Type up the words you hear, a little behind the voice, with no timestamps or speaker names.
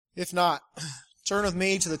If not, turn with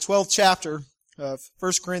me to the 12th chapter of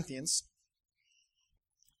 1 Corinthians.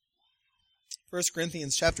 1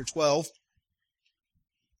 Corinthians chapter 12.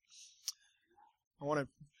 I want to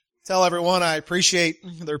tell everyone I appreciate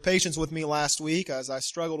their patience with me last week as I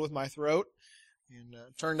struggled with my throat. And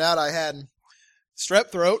turned out I had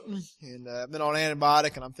strep throat and I've been on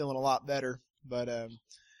antibiotic and I'm feeling a lot better. But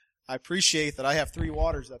I appreciate that I have 3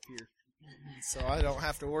 waters up here. So I don't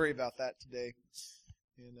have to worry about that today.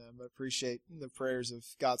 And I appreciate the prayers of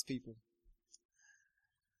God's people.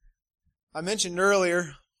 I mentioned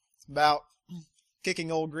earlier about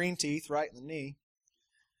kicking old green teeth right in the knee.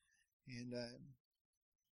 And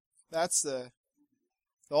that's the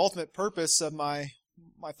ultimate purpose of my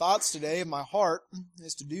thoughts today, of my heart,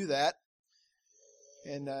 is to do that.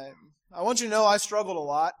 And I want you to know I struggled a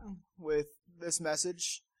lot with this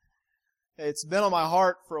message. It's been on my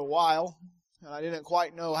heart for a while, and I didn't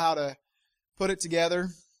quite know how to put it together.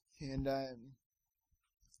 And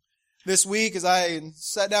this week, as I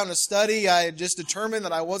sat down to study, I had just determined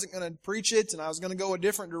that I wasn't going to preach it, and I was going to go a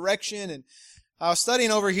different direction. And I was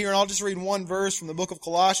studying over here, and I'll just read one verse from the book of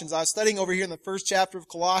Colossians. I was studying over here in the first chapter of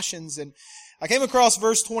Colossians, and I came across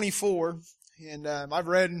verse 24. And I've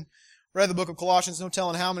read the book of Colossians, no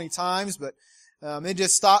telling how many times, but it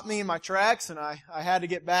just stopped me in my tracks, and I had to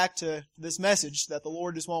get back to this message that the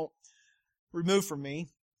Lord just won't remove from me.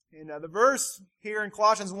 And the verse here in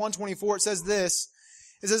Colossians 1:24, it says this.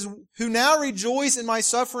 It says, "Who now rejoice in my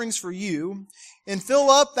sufferings for you, and fill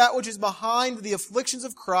up that which is behind the afflictions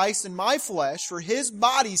of Christ in my flesh for His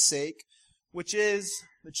body's sake, which is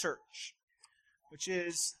the church." Which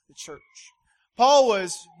is the church. Paul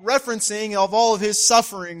was referencing of all of his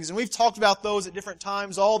sufferings, and we've talked about those at different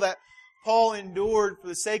times, all that Paul endured for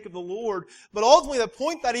the sake of the Lord. But ultimately the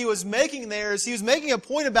point that he was making there is he was making a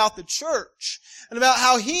point about the church and about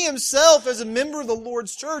how he himself as a member of the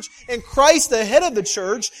Lord's church and Christ the head of the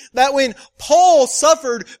church, that when Paul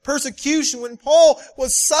suffered persecution, when Paul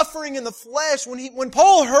was suffering in the flesh, when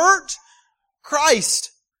Paul hurt,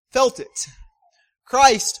 Christ felt it.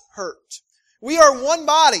 Christ hurt. We are one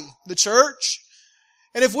body, the church.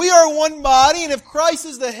 And if we are one body, and if Christ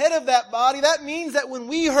is the head of that body, that means that when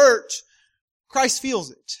we hurt, Christ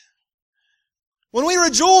feels it. When we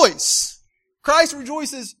rejoice, Christ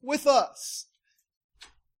rejoices with us.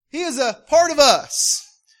 He is a part of us,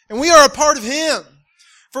 and we are a part of Him.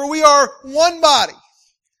 For we are one body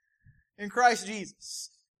in Christ Jesus.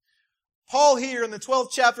 Paul here in the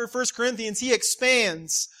 12th chapter of 1 Corinthians, he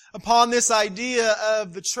expands upon this idea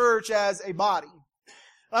of the church as a body.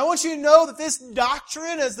 I want you to know that this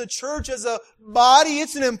doctrine as the church as a body,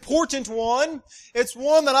 it's an important one. It's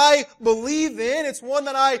one that I believe in. It's one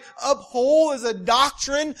that I uphold as a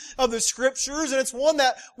doctrine of the Scriptures. And it's one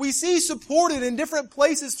that we see supported in different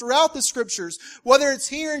places throughout the Scriptures. Whether it's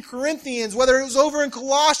here in Corinthians, whether it was over in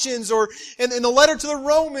Colossians, or in the letter to the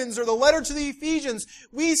Romans, or the letter to the Ephesians,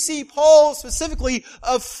 we see Paul specifically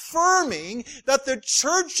affirming that the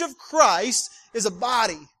church of Christ is a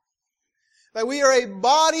body. That we are a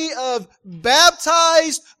body of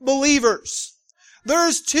baptized believers.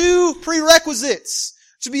 There's 2 prerequisites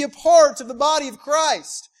to be a part of the body of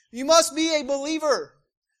Christ. You must be a believer.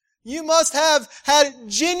 You must have had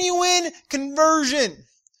genuine conversion.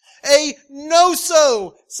 A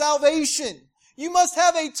no-so salvation. You must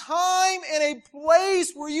have a time and a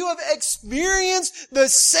place where you have experienced the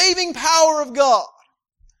saving power of God.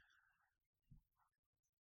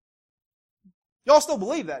 Y'all still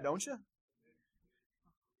believe that, don't you?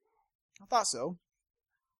 I thought so.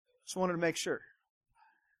 Just wanted to make sure.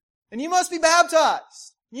 And you must be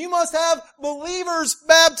baptized. You must have believer's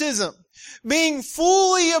baptism. Being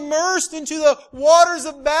fully immersed into the waters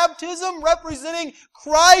of baptism, representing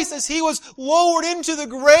Christ as He was lowered into the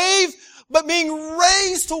grave, but being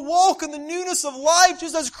raised to walk in the newness of life,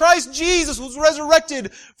 just as Christ Jesus was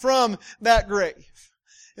resurrected from that grave.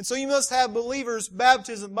 And so you must have believer's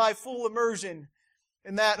baptism by full immersion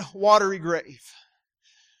in that watery grave.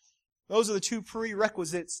 Those are the 2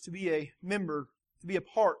 prerequisites to be a member, to be a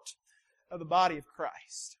part of the body of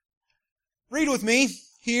Christ. Read with me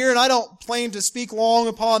here, and I don't plan to speak long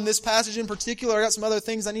upon this passage in particular. I got some other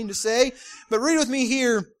things I need to say. But read with me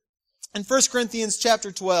here in 1 Corinthians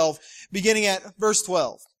chapter 12, beginning at verse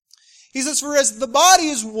 12. He says, "For as the body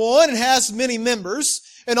is one and has many members,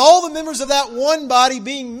 and all the members of that one body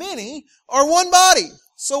being many are one body,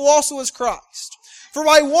 so also is Christ. For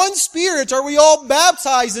by one Spirit are we all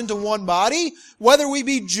baptized into one body, whether we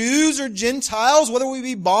be Jews or Gentiles, whether we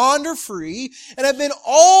be bond or free, and have been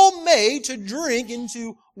all made to drink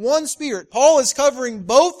into one Spirit. Paul is covering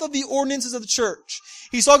both of the ordinances of the church.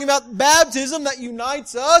 He's talking about baptism that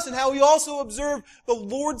unites us and how we also observe the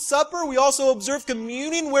Lord's Supper. We also observe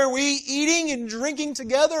communion where we, eating and drinking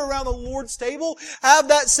together around the Lord's table, have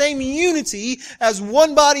that same unity as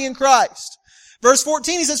one body in Christ. Verse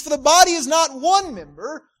 14, he says, for the body is not one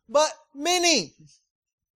member, but many.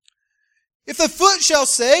 If the foot shall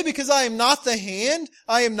say, because I am not the hand,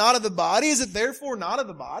 I am not of the body, is it therefore not of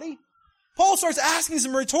the body? Paul starts asking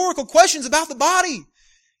some rhetorical questions about the body.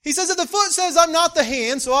 He says, if the foot says, I'm not the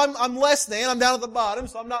hand, so I'm less than, I'm down at the bottom,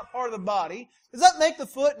 so I'm not part of the body, does that make the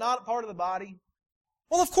foot not a part of the body?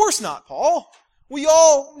 Well, of course not, Paul. We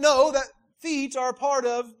all know that feet are a part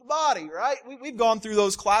of the body, right? We've gone through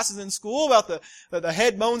those classes in school about the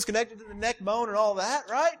head bone's connected to the neck bone and all that,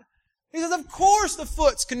 right? He says, of course the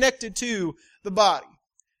foot's connected to the body.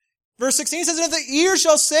 Verse 16 says, if the ear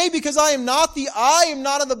shall say, because I am not the eye, I am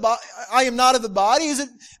not of the body, is it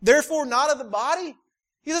therefore not of the body?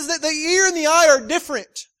 He says that the ear and the eye are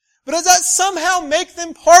different. But does that somehow make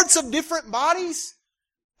them parts of different bodies?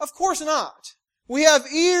 Of course not. We have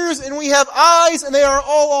ears and we have eyes, and they are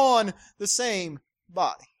all on the same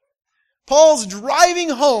body. Paul's driving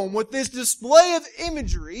home with this display of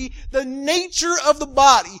imagery the nature of the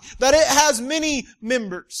body, that it has many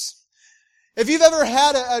members. If you've ever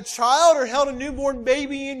had a child or held a newborn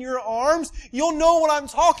baby in your arms, you'll know what I'm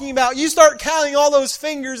talking about. You start counting all those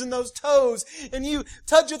fingers and those toes, and you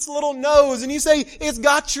touch its little nose, and you say, it's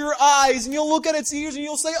got your eyes, and you'll look at its ears, and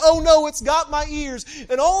you'll say, oh no, it's got my ears,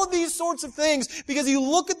 and all of these sorts of things, because you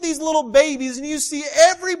look at these little babies, and you see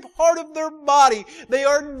every part of their body. They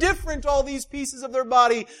are different, all these pieces of their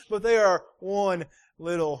body, but they are one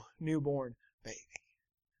little newborn baby.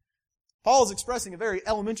 Paul is expressing a very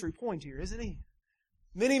elementary point here, isn't he?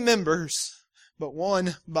 Many members, but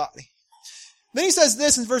one body. Then he says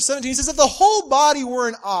this in verse 17. He says, if the whole body were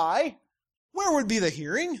an eye, where would be the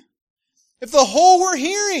hearing? If the whole were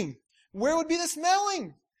hearing, where would be the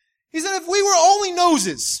smelling? He said, if we were only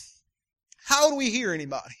noses, how would we hear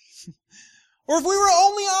anybody? Or if we were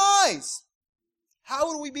only eyes, how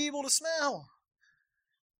would we be able to smell?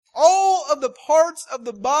 All of the parts of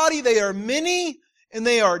the body, they are many, and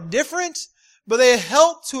they are different, but they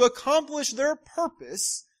help to accomplish their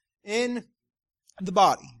purpose in the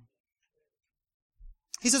body.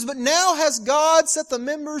 He says, but now has God set the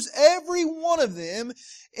members, every one of them,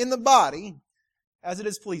 in the body as it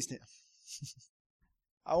has pleased Him.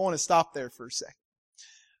 I want to stop there for a second.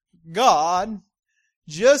 God,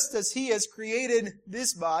 just as He has created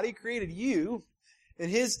this body, created you in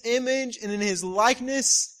His image and in His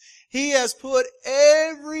likeness, He has put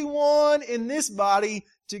everyone in this body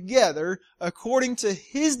together according to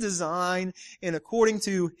His design and according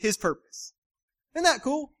to His purpose. Isn't that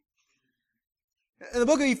cool? In the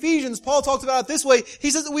book of Ephesians, Paul talks about it this way.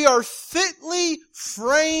 He says that we are fitly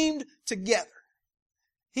framed together.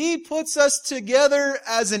 He puts us together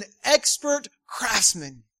as an expert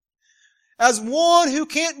craftsman. As one who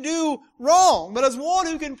can't do wrong, but as one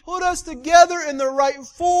who can put us together in the right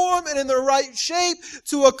form and in the right shape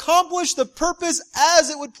to accomplish the purpose as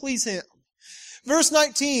it would please Him. Verse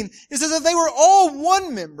 19, it says, if they were all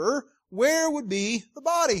one member, where would be the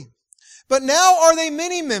body? But now are they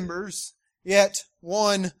many members, yet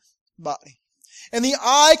one body. And the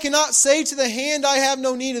eye cannot say to the hand, I have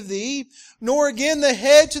no need of thee, nor again the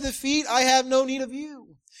head to the feet, I have no need of you.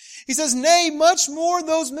 He says, nay, much more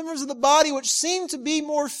those members of the body which seem to be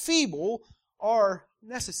more feeble are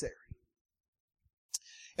necessary.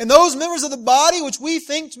 And those members of the body which we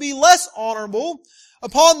think to be less honorable,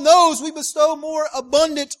 upon those we bestow more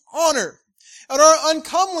abundant honor. And our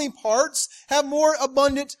uncomely parts have more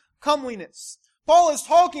abundant comeliness. Paul is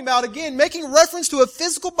talking about, again, making reference to a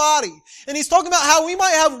physical body. And he's talking about how we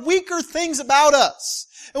might have weaker things about us.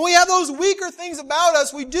 And we have those weaker things about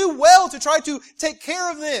us. We do well to try to take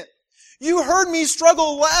care of them. You heard me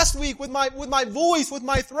struggle last week with my voice, with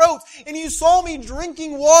my throat, and you saw me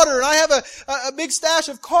drinking water, and I have a big stash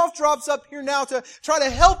of cough drops up here now to try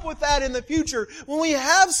to help with that in the future. When we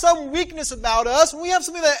have some weakness about us, when we have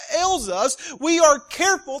something that ails us, we are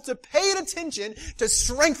careful to pay attention to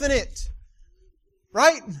strengthen it.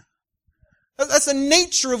 Right? That's the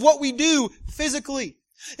nature of what we do physically.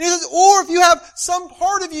 And he says, or if you have some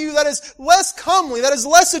part of you that is less comely, that is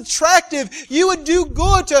less attractive, you would do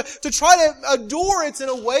good to try to adore it in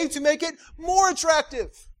a way to make it more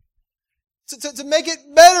attractive. To make it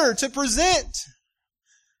better, to present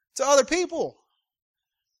to other people.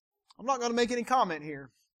 I'm not going to make any comment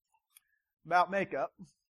here. about makeup.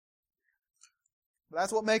 But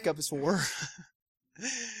that's what makeup is for.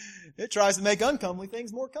 It tries to make uncomely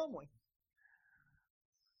things more comely.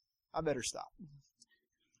 I better stop.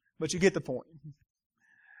 But you get the point.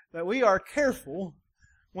 That we are careful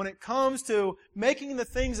when it comes to making the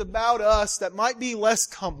things about us that might be less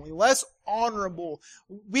comely, less honorable,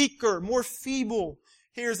 weaker, more feeble.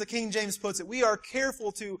 Here's the King James puts it. We are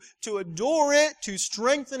careful to adore it, to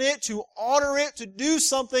strengthen it, to honor it, to do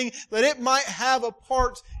something that it might have a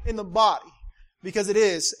part in the body. Because it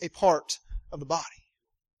is a part of the body.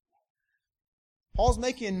 Paul's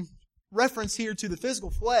making reference here to the physical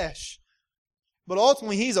flesh. But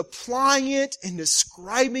ultimately, he's applying it and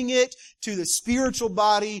describing it to the spiritual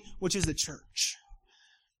body, which is the church.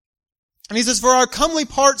 And he says, for our comely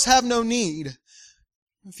parts have no need.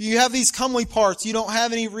 If you have these comely parts, you don't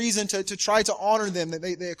have any reason to try to honor them.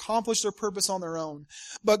 They accomplish their purpose on their own.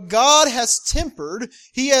 But God has tempered,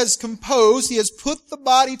 He has composed, He has put the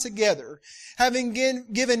body together, having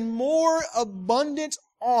given more abundant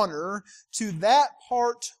honor to that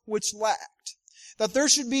part which lacked. That there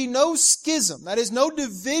should be no schism, that is, no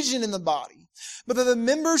division in the body, but that the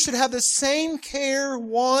members should have the same care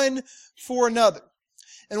one for another.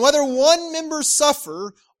 And whether one member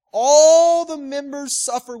suffer, all the members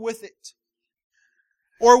suffer with it.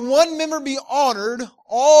 Or one member be honored,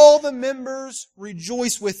 all the members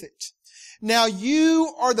rejoice with it. Now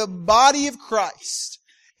you are the body of Christ,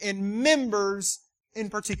 and members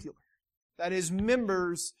in particular. That is,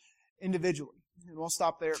 members individually. And we'll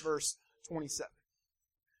stop there at verse 27.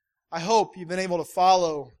 I hope you've been able to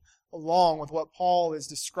follow along with what Paul is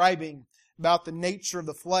describing about the nature of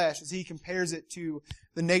the flesh as he compares it to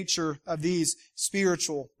the nature of these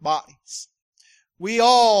spiritual bodies. We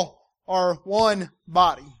all are one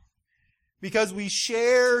body because we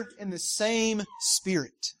share in the same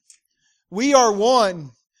Spirit. We are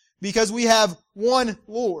one because we have one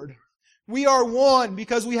Lord. We are one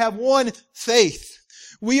because we have one faith.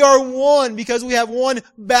 We are one because we have one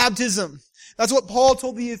baptism. That's what Paul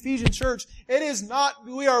told the Ephesian church. It is not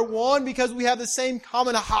we are one because we have the same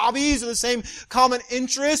common hobbies or the same common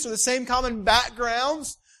interests or the same common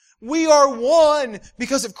backgrounds. We are one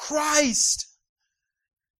because of Christ.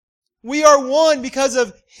 We are one because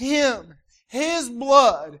of Him. His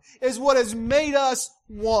blood is what has made us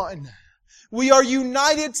one. We are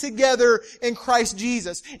united together in Christ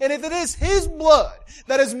Jesus. And if it is His blood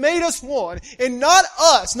that has made us one, and not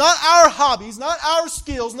us, not our hobbies, not our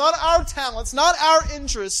skills, not our talents, not our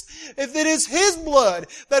interests, if it is His blood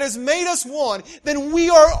that has made us one, then we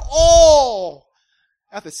are all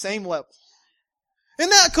at the same level. Isn't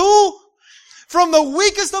that cool? From the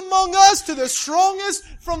weakest among us to the strongest,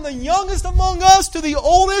 from the youngest among us to the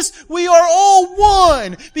oldest, we are all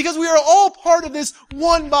one because we are all part of this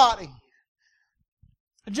one body.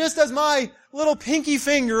 Just as my little pinky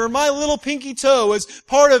finger or my little pinky toe is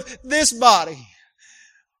part of this body,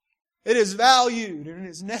 it is valued and it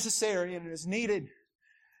is necessary and it is needed.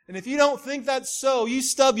 And if you don't think that's so, you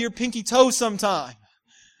stub your pinky toe sometime.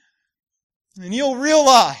 And you'll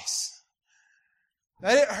realize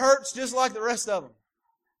that it hurts just like the rest of them.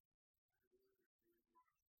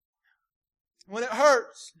 When it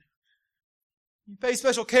hurts, you pay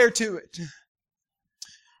special care to it.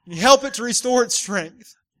 You help it to restore its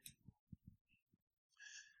strength.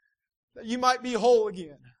 That you might be whole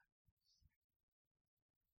again.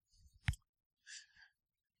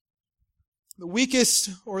 The weakest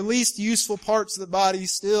or least useful parts of the body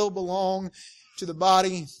still belong to the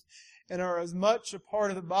body and are as much a part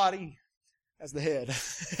of the body as the head.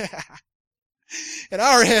 And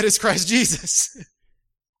our head is Christ Jesus.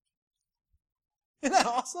 Isn't that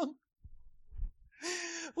awesome?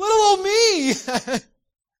 Little old me!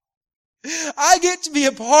 I get to be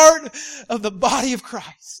a part of the body of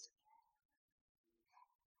Christ.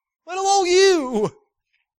 Little old you!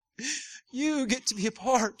 You get to be a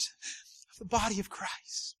part of the body of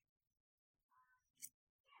Christ.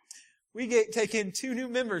 We take in 2 new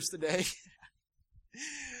members today.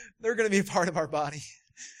 They're going to be a part of our body.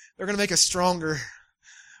 They're going to make us stronger.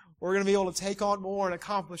 We're going to be able to take on more and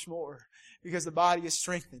accomplish more because the body is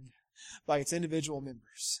strengthened by its individual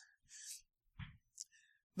members.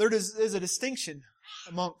 There is a distinction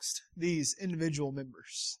amongst these individual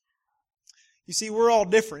members. You see, we're all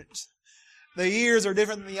different. The ears are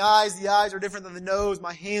different than the eyes are different than the nose,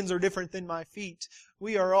 my hands are different than my feet.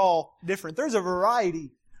 We are all different. There's a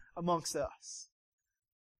variety amongst us.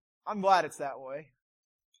 I'm glad it's that way.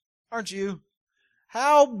 Aren't you?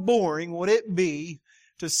 How boring would it be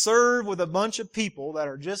to serve with a bunch of people that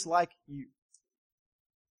are just like you?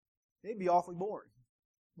 It'd be awfully boring,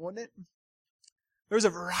 wouldn't it? There's a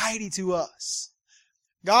variety to us.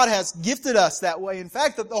 God has gifted us that way. In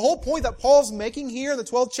fact, the whole point that Paul's making here in the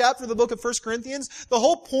 12th chapter of the book of 1 Corinthians, the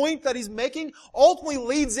whole point that he's making ultimately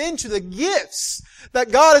leads into the gifts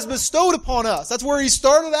that God has bestowed upon us. That's where he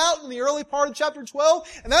started out in the early part of chapter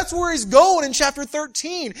 12, and that's where he's going in chapter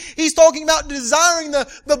 13. He's talking about desiring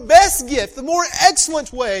the best gift, the more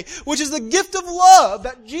excellent way, which is the gift of love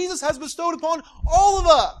that Jesus has bestowed upon all of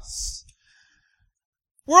us.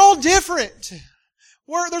 We're all different.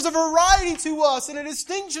 There's a variety to us and a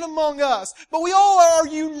distinction among us. But we all are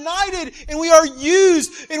united and we are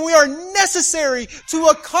used and we are necessary to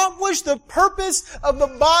accomplish the purpose of the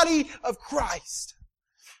body of Christ.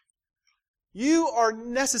 You are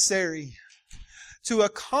necessary to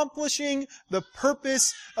accomplishing the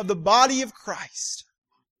purpose of the body of Christ.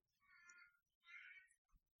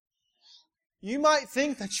 You might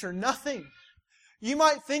think that you're nothing. You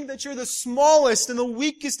might think that you're the smallest and the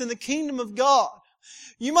weakest in the kingdom of God.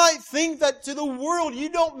 You might think that to the world you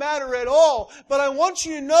don't matter at all. But I want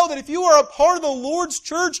you to know that if you are a part of the Lord's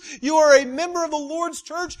church, you are a member of the Lord's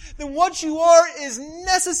church, then what you are is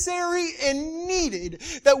necessary and needed,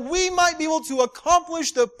 that we might be able to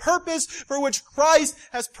accomplish the purpose for which Christ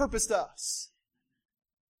has purposed us.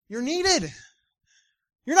 You're needed.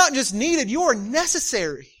 You're not just needed, you are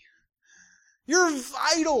necessary. You're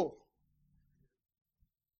vital.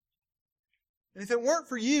 And if it weren't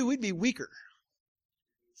for you, we'd be weaker.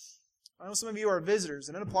 I know some of you are visitors,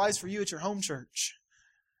 and it applies for you at your home church.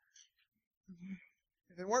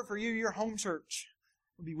 If it weren't for you, your home church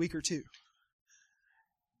would be weaker too.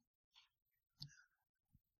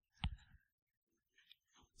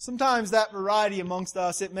 Sometimes that variety amongst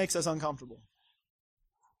us, it makes us uncomfortable.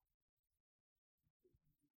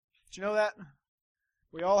 Did you know that?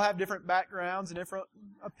 We all have different backgrounds and different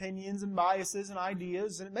opinions and biases and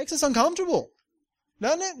ideas, and it makes us uncomfortable,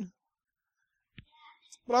 doesn't it?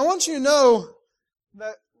 But I want you to know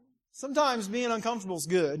that sometimes being uncomfortable is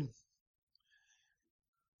good.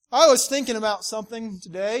 I was thinking about something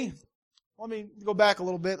today. Let me go back a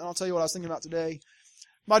little bit and I'll tell you what I was thinking about today.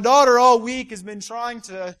 My daughter all week has been trying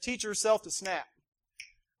to teach herself to snap.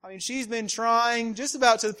 She's been trying just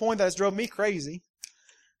about to the point that it's drove me crazy.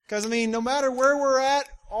 Because, no matter where we're at,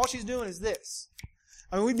 all she's doing is this.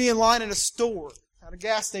 We'd be in line at a store, at a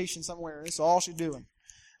gas station somewhere, and that's all she's doing.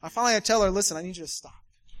 I finally had to tell her, listen, I need you to stop.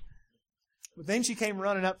 But then she came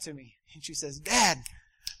running up to me, and she says, Dad,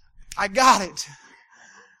 I got it.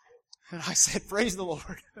 And I said, praise the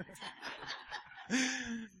Lord.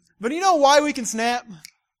 But you know why we can snap?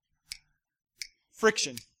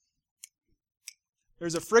 Friction.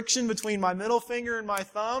 There's a friction between my middle finger and my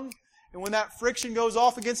thumb, and when that friction goes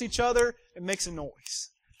off against each other, it makes a noise.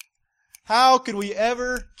 How could we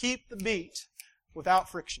ever keep the beat without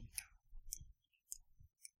friction?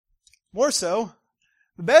 More so,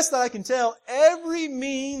 the best that I can tell, every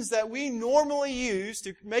means that we normally use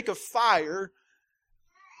to make a fire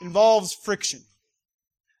involves friction.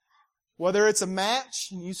 Whether it's a match,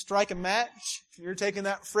 and you strike a match, you're taking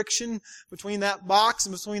that friction between that box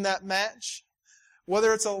and between that match.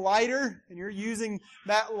 Whether it's a lighter, and you're using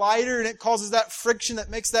that lighter, and it causes that friction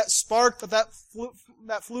that makes that spark, that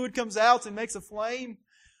fluid comes out and makes a flame.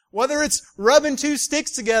 Whether it's rubbing two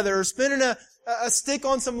sticks together or spinning a stick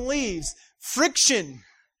on some leaves, friction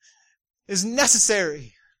is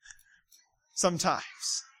necessary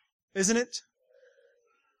sometimes, isn't it?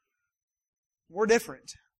 We're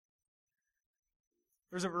different.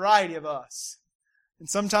 There's a variety of us, and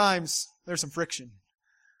sometimes there's some friction.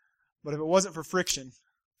 But if it wasn't for friction,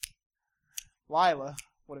 Lila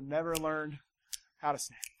would have never learned how to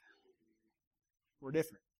snap. We're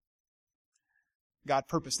different. God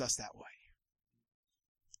purposed us that way.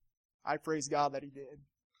 I praise God that He did.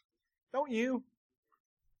 Don't you?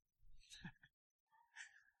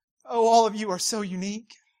 Oh, all of you are so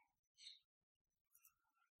unique.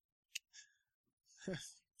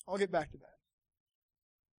 I'll get back to that.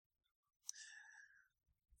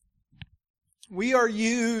 We are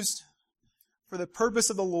used for the purpose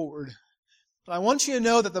of the Lord. But I want you to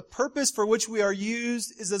know that the purpose for which we are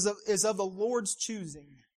used is of the Lord's choosing.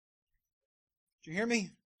 Did you hear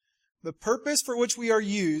me? The purpose for which we are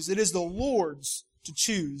used, it is the Lord's to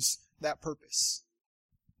choose that purpose,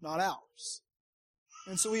 not ours.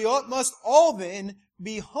 And so we must all then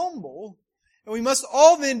be humble, and we must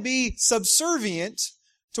all then be subservient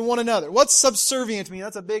to one another. What's subservient mean?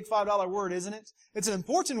 That's a big $5 word, isn't it? It's an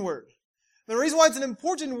important word. The reason why it's an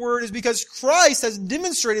important word is because Christ has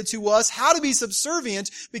demonstrated to us how to be subservient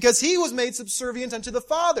because He was made subservient unto the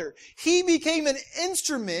Father. He became an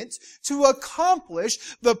instrument to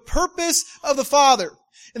accomplish the purpose of the Father.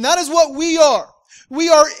 And that is what we are. We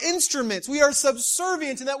are instruments. We are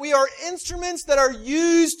subservient in that we are instruments that are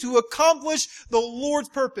used to accomplish the Lord's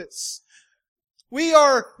purpose. We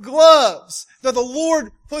are gloves that the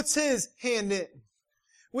Lord puts His hand in.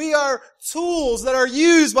 We are tools that are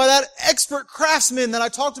used by that expert craftsman that I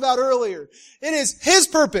talked about earlier. It is His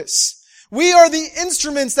purpose. We are the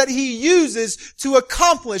instruments that He uses to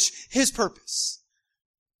accomplish His purpose.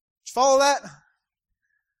 Did you follow that?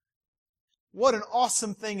 What an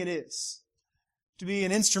awesome thing it is to be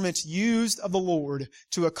an instrument used of the Lord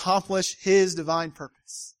to accomplish His divine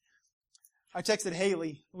purpose. I texted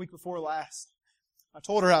Haley the week before last. I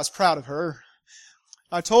told her I was proud of her.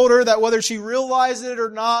 I told her that whether she realized it or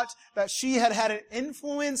not, that she had had an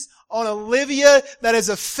influence on Olivia that has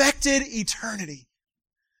affected eternity.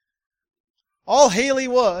 All Haley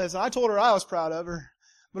was, I told her I was proud of her,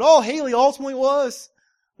 but all Haley ultimately was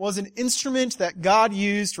an instrument that God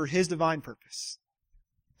used for His divine purpose.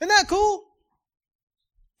 Isn't that cool?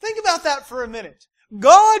 Think about that for a minute.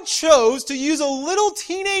 God chose to use a little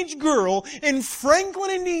teenage girl in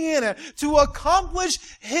Franklin, Indiana to accomplish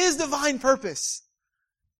His divine purpose.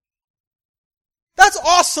 That's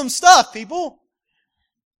awesome stuff, people.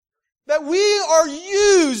 That we are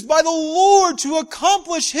used by the Lord to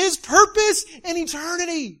accomplish His purpose in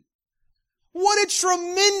eternity. What a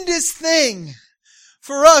tremendous thing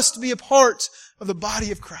for us to be a part of the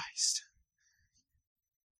body of Christ.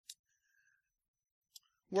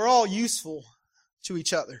 We're all useful to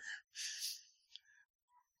each other.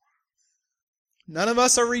 None of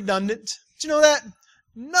us are redundant. Did you know that?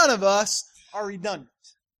 None of us are redundant.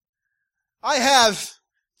 I have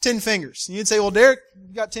 10 fingers. And you'd say, well, Derek,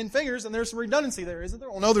 you got 10 fingers and there's some redundancy there, isn't there?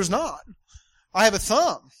 Well, no, there's not. I have a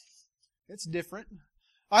thumb. It's different.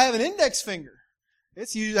 I have an index finger.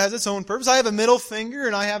 It has its own purpose. I have a middle finger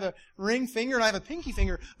and I have a ring finger and I have a pinky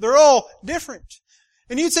finger. They're all different.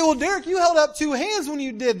 And you'd say, well, Derek, you held up 2 hands when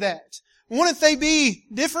you did that. Wouldn't they be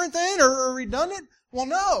different then or redundant? Well,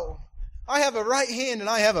 no. I have a right hand and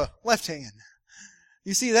I have a left hand.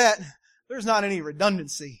 You see that? There's not any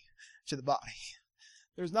redundancy to the body.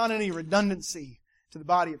 There's not any redundancy to the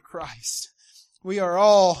body of Christ. We are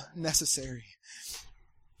all necessary.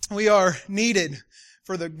 We are needed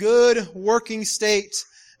for the good working state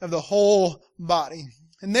of the whole body.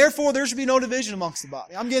 And therefore, there should be no division amongst the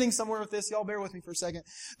body. I'm getting somewhere with this. Y'all bear with me for a second.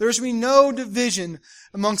 There should be no division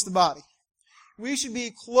amongst the body. We should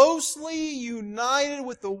be closely united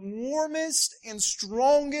with the warmest and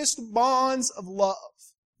strongest bonds of love.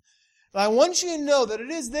 And I want you to know that it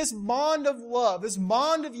is this bond of love, this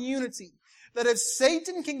bond of unity, that if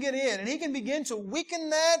Satan can get in and he can begin to weaken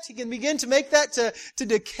that, he can begin to make that to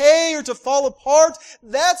decay or to fall apart,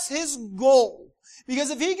 that's his goal. Because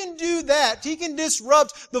if he can do that, he can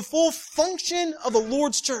disrupt the full function of the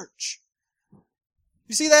Lord's church.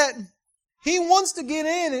 You see that? He wants to get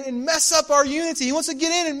in and mess up our unity. He wants to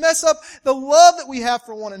get in and mess up the love that we have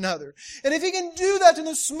for one another. And if he can do that in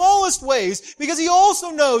the smallest ways, because he also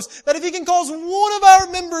knows that if he can cause one of our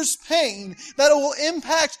members pain, that it will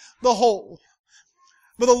impact the whole.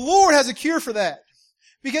 But the Lord has a cure for that.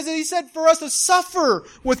 Because He said for us to suffer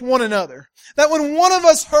with one another. That when one of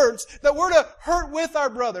us hurts, that we're to hurt with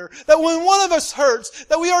our brother. That when one of us hurts,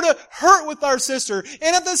 that we are to hurt with our sister.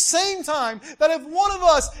 And at the same time, that if one of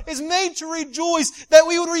us is made to rejoice, that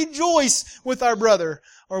we would rejoice with our brother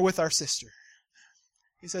or with our sister.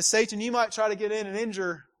 He says, Satan, you might try to get in and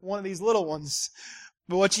injure one of these little ones.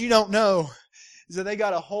 But what you don't know is that they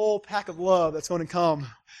got a whole pack of love that's going to come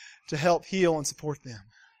to help heal and support them.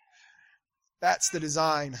 That's the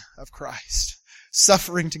design of Christ.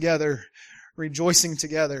 Suffering together, rejoicing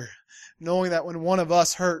together, knowing that when one of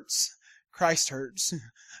us hurts, Christ hurts.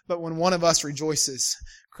 But when one of us rejoices,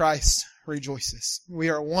 Christ rejoices. We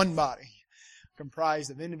are one body,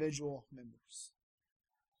 comprised of individual members.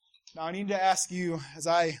 Now I need to ask you, as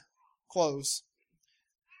I close,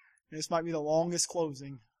 and this might be the longest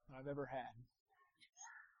closing I've ever had.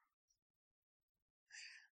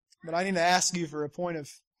 But I need to ask you for a point of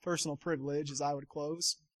personal privilege as I would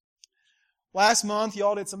close. Last month,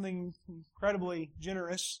 y'all did something incredibly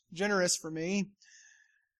generous for me.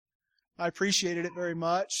 I appreciated it very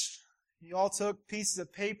much. You all took pieces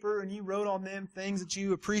of paper and you wrote on them things that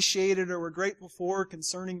you appreciated or were grateful for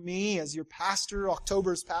concerning me as your pastor.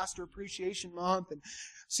 October's Pastor Appreciation Month. And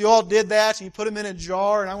so you all did that and you put them in a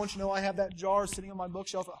jar. And I want you to know I have that jar sitting on my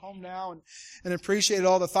bookshelf at home now and appreciated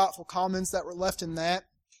all the thoughtful comments that were left in that.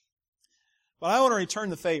 But I want to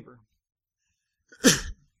return the favor.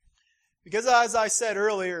 Because as I said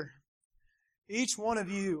earlier, each one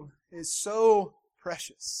of you is so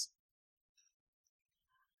precious.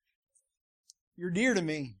 You're dear to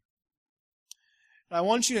me. And I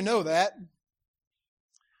want you to know that.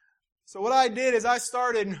 So what I did is I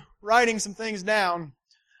started writing some things down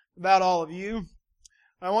about all of you.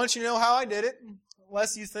 I want you to know how I did it,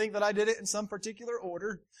 unless you think that I did it in some particular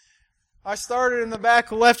order. I started in the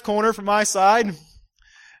back left corner from my side, and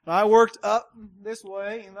I worked up this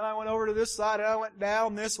way, and then I went over to this side, and I went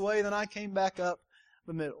down this way, then I came back up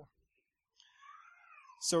the middle.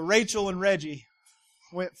 So Rachel and Reggie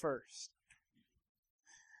went first.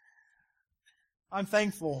 I'm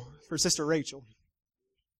thankful for Sister Rachel.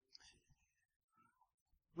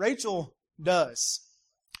 Rachel does.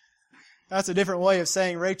 That's a different way of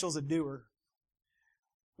saying Rachel's a doer.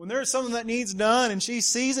 When there's something that needs done and she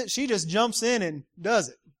sees it, she just jumps in and does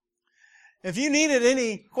it. If you needed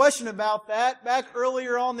any question about that, back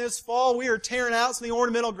earlier on this fall, we were tearing out some of the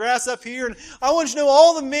ornamental grass up here, and I want you to know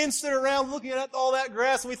all the men stood around looking at all that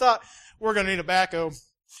grass, and we thought, we're going to need a backhoe.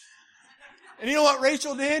 And you know what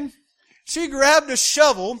Rachel did? She grabbed a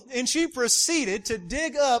shovel and she proceeded to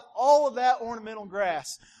dig up all of that ornamental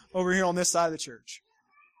grass over here on this side of the church.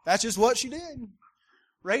 That's just what she did.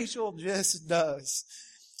 Rachel just does.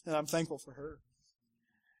 And I'm thankful for her.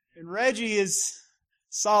 And Reggie is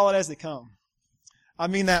solid as they come. I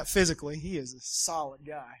mean that physically. He is a solid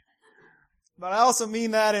guy. But I also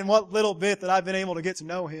mean that in what little bit that I've been able to get to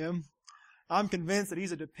know him. I'm convinced that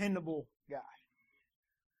he's a dependable guy.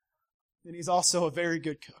 And he's also a very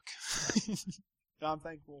good cook. I'm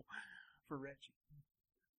thankful for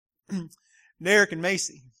Reggie. Derek and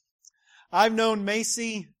Macy. I've known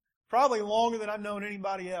Macy probably longer than I've known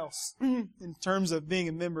anybody else in terms of being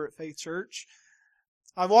a member at Faith Church.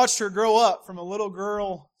 I've watched her grow up from a little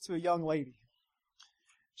girl to a young lady.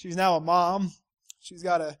 She's now a mom. She's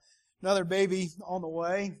got another baby on the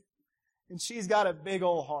way. And she's got a big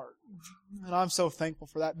old heart. And I'm so thankful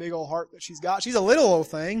for that big old heart that she's got. She's a little old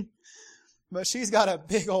thing, but she's got a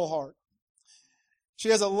big old heart. She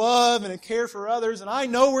has a love and a care for others, and I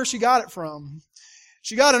know where she got it from.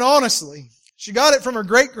 She got it honestly. She got it from her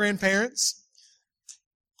great-grandparents.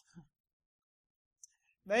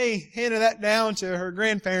 They handed that down to her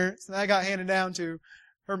grandparents, and that got handed down to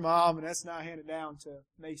her mom, and that's now handed down to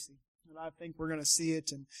Macy. And I think we're going to see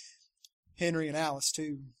it in Henry and Alice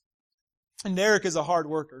too. And Derek is a hard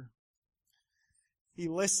worker. He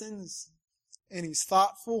listens, and he's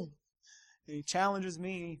thoughtful, and he challenges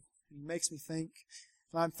me, and he makes me think.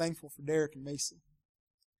 And I'm thankful for Derek and Macy.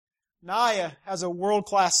 Naya has a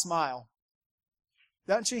world-class smile.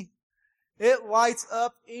 Doesn't she? It lights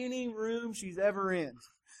up any room she's ever in.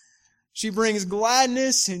 She brings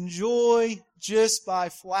gladness and joy just by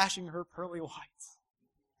flashing her pearly whites.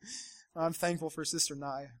 I'm thankful for Sister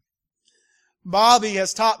Naya. Bobby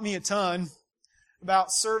has taught me a ton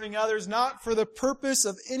about serving others, not for the purpose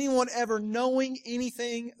of anyone ever knowing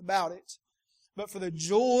anything about it, but for the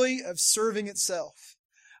joy of serving itself.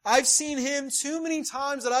 I've seen him too many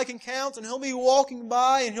times that I can count, and he'll be walking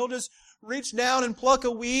by and he'll just reach down and pluck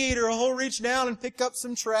a weed, or he'll reach down and pick up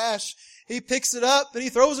some trash. He picks it up and he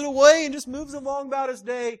throws it away and just moves along about his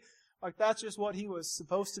day like that's just what he was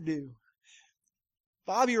supposed to do.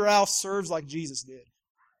 Bobby Ralph serves like Jesus did.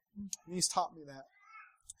 And he's taught me that.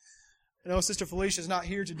 I know Sister Felicia's not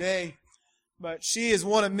here today, but she is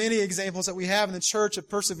one of many examples that we have in the church of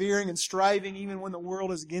persevering and striving even when the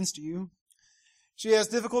world is against you. She has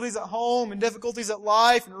difficulties at home and difficulties at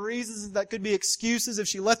life and reasons that could be excuses if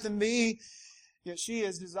she let them be. Yet she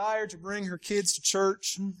has desired to bring her kids to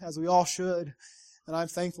church, as we all should. And I'm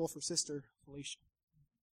thankful for Sister Felicia.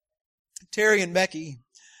 Terry and Becky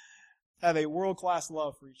have a world-class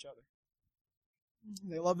love for each other.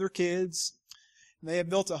 They love their kids. And they have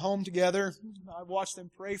built a home together. I've watched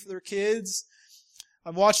them pray for their kids.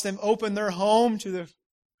 I've watched them open their home to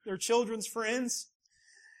their children's friends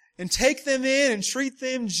and take them in and treat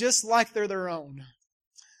them just like they're their own.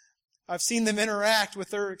 I've seen them interact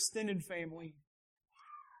with their extended family.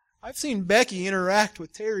 I've seen Becky interact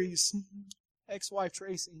with Terry's ex-wife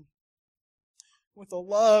Tracy with a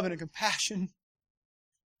love and a compassion.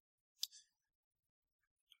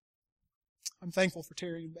 I'm thankful for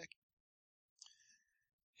Terry and Becky.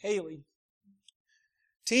 Haley.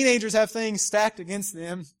 Teenagers have things stacked against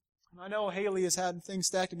them. I know Haley has had things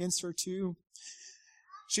stacked against her too.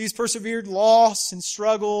 She's persevered loss and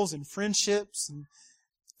struggles and friendships and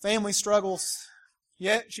family struggles.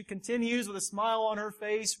 Yet she continues with a smile on her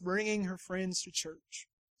face, bringing her friends to church.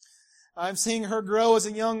 I'm seeing her grow as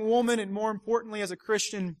a young woman and more importantly as a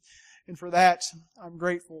Christian. And for that, I'm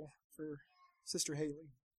grateful for Sister Haley.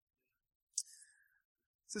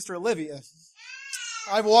 Sister Olivia.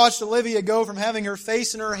 I've watched Olivia go from having her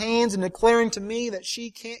face in her hands and declaring to me that she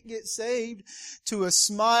can't get saved to a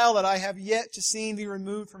smile that I have yet to see be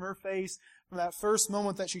removed from her face from that first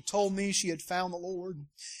moment that she told me she had found the Lord.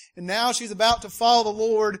 And now she's about to follow the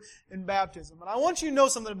Lord in baptism. And I want you to know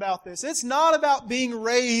something about this. It's not about being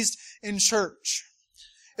raised in church.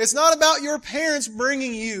 It's not about your parents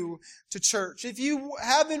bringing you to church. If you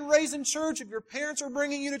have been raised in church, if your parents are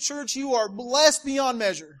bringing you to church, you are blessed beyond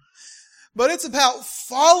measure. But it's about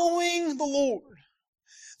following the Lord.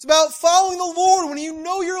 It's about following the Lord when you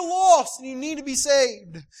know you're lost and you need to be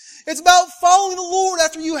saved. It's about following the Lord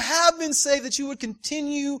after you have been saved, that you would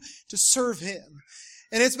continue to serve Him.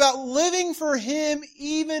 And it's about living for Him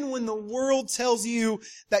even when the world tells you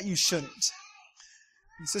that you shouldn't.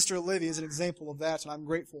 And Sister Olivia is an example of that, and I'm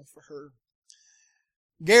grateful for her.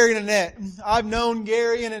 Gary and Annette. I've known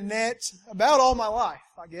Gary and Annette about all my life,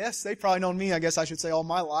 I guess. They've probably known me, I guess I should say, all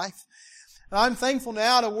my life. And I'm thankful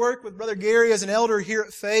now to work with Brother Gary as an elder here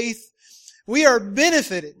at Faith. We are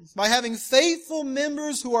benefited by having faithful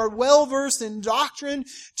members who are well-versed in doctrine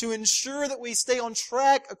to ensure that we stay on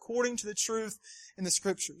track according to the truth in the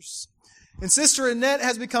Scriptures. And Sister Annette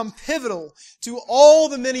has become pivotal to all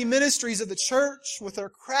the many ministries of the church with her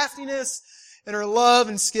craftiness and her love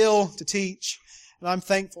and skill to teach. And I'm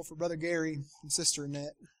thankful for Brother Gary and Sister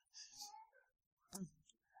Annette.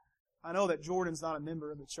 I know that Jordan's not a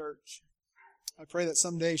member of the church. I pray that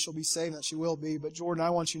someday she'll be saved and that she will be. But Jordan, I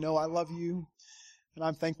want you to know I love you, and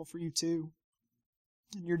I'm thankful for you too.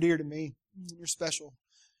 And you're dear to me. And you're special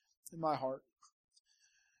in my heart.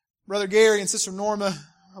 Brother Gary and Sister Norma,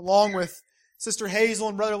 along with Sister Hazel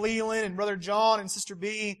and Brother Leland and Brother John and Sister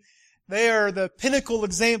B, they are the pinnacle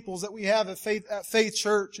examples that we have at Faith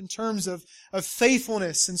Church in terms of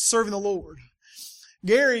faithfulness and serving the Lord.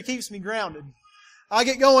 Gary keeps me grounded. I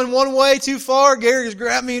get going one way too far, Gary just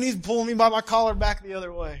grabs me and he's pulling me by my collar back the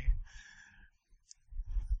other way.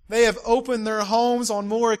 They have opened their homes on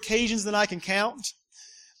more occasions than I can count.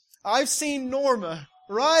 I've seen Norma,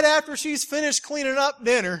 right after she's finished cleaning up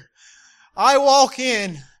dinner, I walk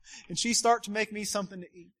in and she starts to make me something to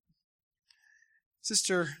eat.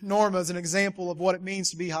 Sister Norma is an example of what it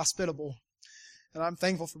means to be hospitable. And I'm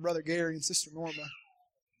thankful for Brother Gary and Sister Norma.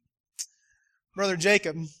 Brother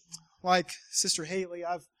Jacob, like Sister Haley,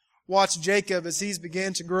 I've watched Jacob as he's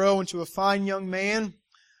begun to grow into a fine young man,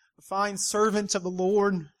 a fine servant of the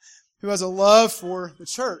Lord, who has a love for the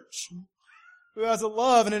church, who has a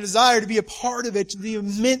love and a desire to be a part of it, to be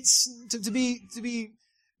immense, to be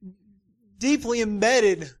deeply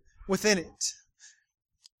embedded within it.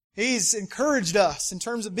 He's encouraged us in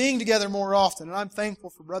terms of being together more often, and I'm thankful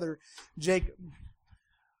for Brother Jacob.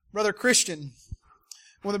 Brother Christian,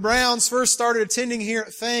 when the Browns first started attending here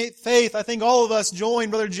at Faith, I think all of us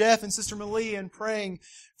joined Brother Jeff and Sister Malia in praying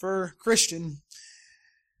for Christian.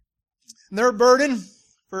 And their burden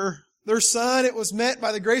for their son, it was met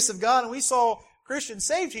by the grace of God, and we saw Christian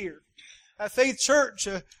saved here at Faith Church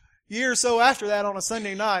a year or so after that on a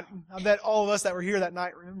Sunday night. I bet all of us that were here that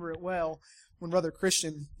night remember it well when Brother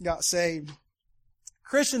Christian got saved.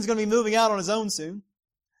 Christian's going to be moving out on his own soon.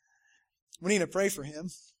 We need to pray for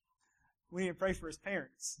him. We need to pray for his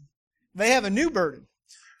parents. They have a new burden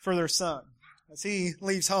for their son as he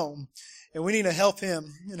leaves home. And we need to help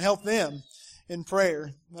him and help them in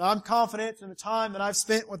prayer. And I'm confident in the time that I've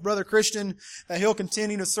spent with Brother Christian that he'll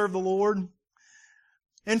continue to serve the Lord.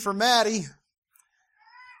 And for Maddie,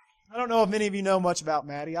 I don't know if many of you know much about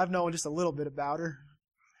Maddie. I've known just a little bit about her.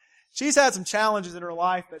 She's had some challenges in her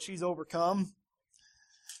life that she's overcome.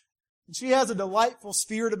 And she has a delightful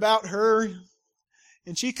spirit about her.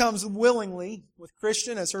 And she comes willingly with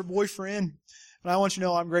Christian as her boyfriend. And I want you to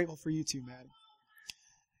know I'm grateful for you too, Maddie.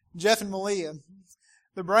 Jeff and Malia,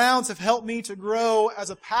 the Browns have helped me to grow as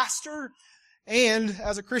a pastor and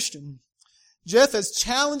as a Christian. Jeff has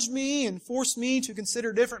challenged me and forced me to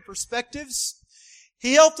consider different perspectives.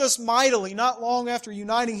 He helped us mightily not long after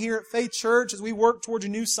uniting here at Faith Church as we work towards a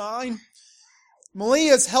new sign. Malia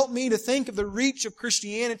has helped me to think of the reach of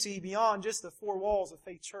Christianity beyond just the four walls of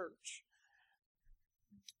Faith Church.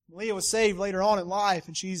 Malia was saved later on in life,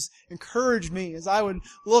 and she's encouraged me as I would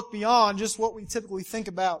look beyond just what we typically think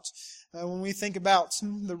about when we think about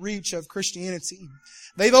the reach of Christianity.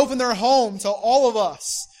 They've opened their home to all of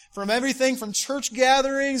us, from everything from church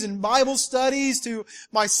gatherings and Bible studies to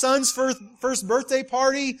my son's first birthday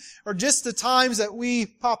party, or just the times that we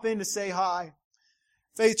pop in to say hi.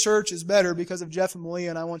 Faith Church is better because of Jeff and Malia,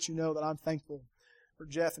 and I want you to know that I'm thankful for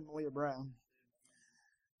Jeff and Malia Brown.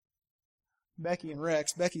 Becky and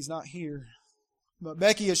Rex. Becky's not here. But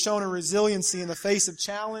Becky has shown her resiliency in the face of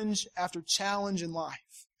challenge after challenge in life.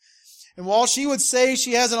 And while she would say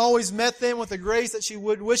she hasn't always met them with the grace that she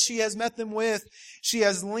would wish she has met them with, she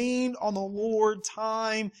has leaned on the Lord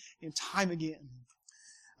time and time again.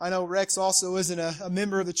 I know Rex also isn't a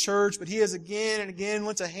member of the church, but he has again and again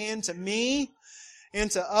lent a hand to me and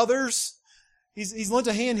to others. He's lent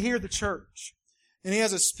a hand here at the church, and he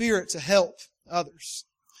has a spirit to help others.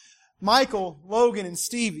 Michael, Logan, and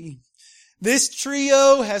Stevie, this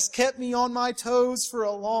trio has kept me on my toes for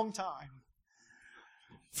a long time.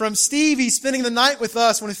 From Stevie spending the night with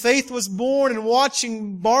us when Faith was born and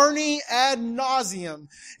watching Barney ad nauseum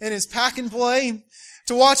in his pack and play,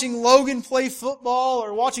 to watching Logan play football,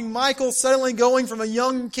 or watching Michael suddenly going from a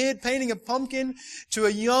young kid painting a pumpkin to a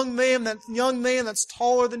young man that's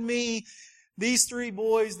taller than me. These three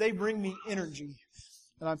boys, they bring me energy,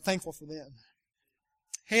 and I'm thankful for them.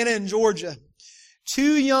 Hannah and Georgia,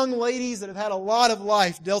 two young ladies that have had a lot of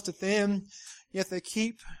life dealt at them, yet they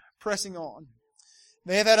keep pressing on.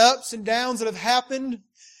 They have had ups and downs that have happened,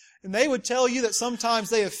 and they would tell you that sometimes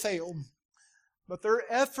they have failed. But their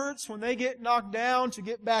efforts, when they get knocked down, to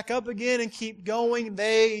get back up again and keep going,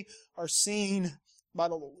 they are seen by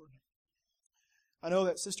the Lord. I know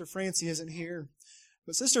that Sister Francie isn't here,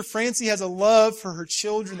 but Sister Francie has a love for her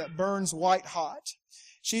children that burns white hot.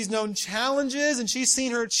 She's known challenges, and she's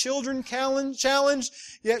seen her children challenged,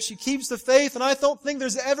 yet she keeps the faith. And I don't think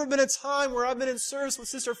there's ever been a time where I've been in service with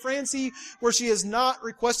Sister Francie where she has not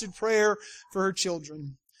requested prayer for her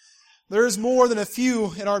children. There is more than a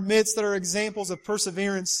few in our midst that are examples of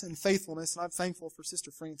perseverance and faithfulness, and I'm thankful for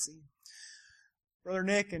Sister Francie. Brother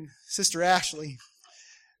Nick and Sister Ashley,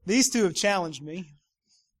 these two have challenged me.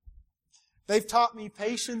 They've taught me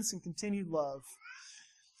patience and continued love.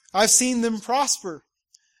 I've seen them prosper.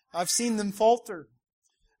 I've seen them falter.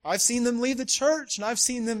 I've seen them leave the church, and I've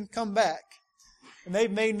seen them come back. And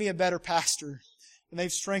they've made me a better pastor, and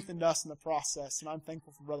they've strengthened us in the process, and I'm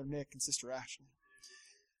thankful for Brother Nick and Sister Ashley.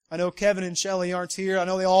 I know Kevin and Shelley aren't here. I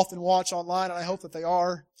know they often watch online, and I hope that they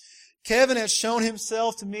are. Kevin has shown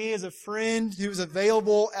himself to me as a friend who is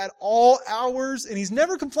available at all hours, and he's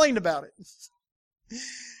never complained about it.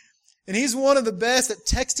 And he's one of the best at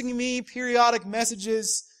texting me periodic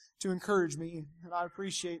messages to encourage me, and I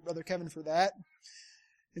appreciate Brother Kevin for that.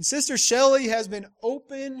 And Sister Shelley has been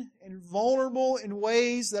open and vulnerable in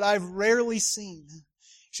ways that I've rarely seen.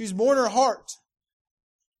 She's borne her heart.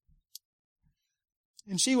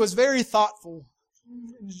 And she was very thoughtful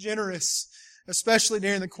and generous, especially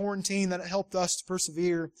during the quarantine that helped us to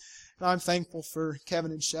persevere. And I'm thankful for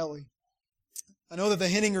Kevin and Shelley. I know that the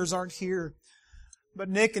Henningers aren't here, but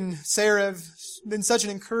Nick and Sarah have been such an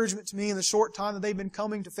encouragement to me in the short time that they've been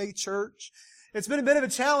coming to Faith Church. It's been a bit of a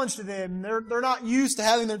challenge to them. They're not used to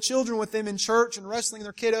having their children with them in church and wrestling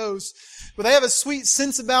their kiddos. But they have a sweet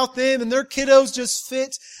sense about them, and their kiddos just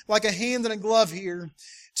fit like a hand in a glove here.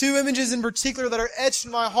 Two images in particular that are etched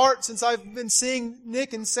in my heart since I've been seeing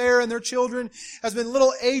Nick and Sarah and their children has been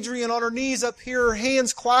little Adrian on her knees up here, her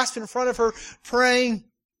hands clasped in front of her, praying.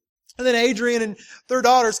 And then Adrian and their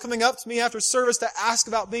daughters coming up to me after service to ask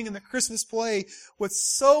about being in the Christmas play with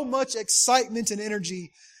so much excitement and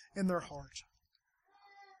energy in their heart.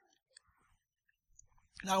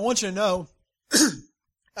 Now I want you to know,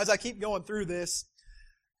 as I keep going through this,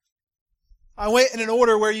 I went in an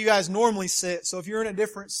order where you guys normally sit, so if you're in a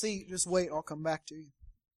different seat, just wait, I'll come back to you.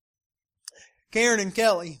 Karen and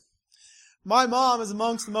Kelly. My mom is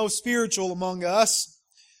amongst the most spiritual among us.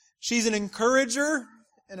 She's an encourager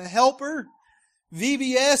and a helper,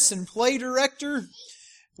 VBS and play director.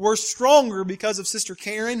 We're stronger because of Sister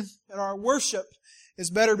Karen, and our worship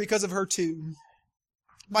is better because of her too.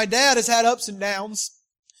 My dad has had ups and downs,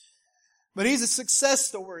 but he's a success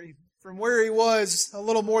story from where he was a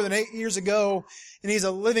little more than 8 years ago, and he's a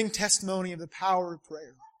living testimony of the power of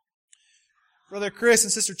prayer. Brother Chris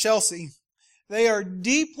and Sister Chelsea, they are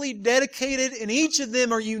deeply dedicated, and each of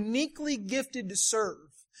them are uniquely gifted to serve.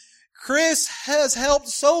 Chris has helped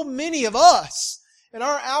so many of us in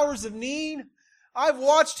our hours of need. I've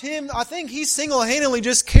watched him, I think he single-handedly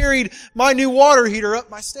just carried my new water heater up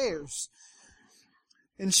my stairs.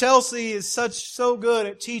 And Chelsea is so good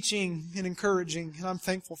at teaching and encouraging, and I'm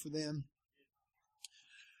thankful for them.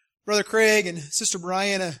 Brother Craig and Sister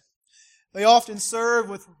Brianna, they often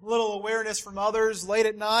serve with little awareness from others late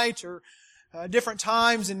at night or different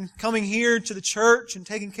times, and coming here to the church and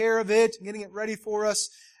taking care of it and getting it ready for us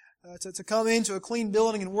to come into a clean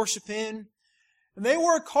building and worship in. And they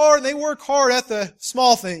work hard at the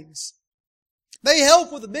small things. They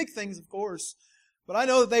help with the big things, of course. But I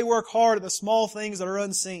know that they work hard at the small things that are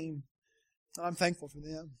unseen. And I'm thankful for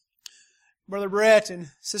them. Brother Brett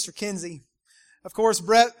and Sister Kinsey. Of course,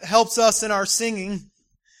 Brett helps us in our singing. And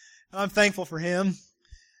I'm thankful for him.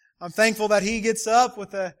 I'm thankful that he gets up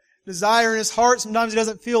with a desire in his heart. Sometimes he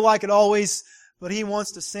doesn't feel like it always, but he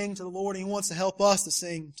wants to sing to the Lord. And he wants to help us to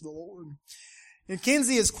sing to the Lord. And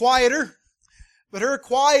Kinsey is quieter, but her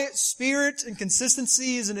quiet spirit and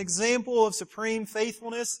consistency is an example of supreme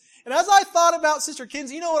faithfulness. And as I thought about Sister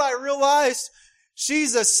Kinsey, you know what I realized?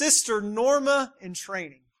 She's a Sister Norma in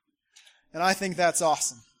training. And I think that's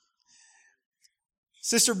awesome.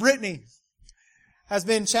 Sister Brittany has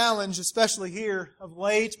been challenged, especially here of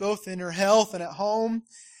late, both in her health and at home.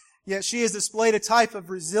 Yet she has displayed a type of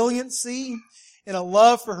resiliency and a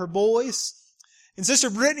love for her boys. And Sister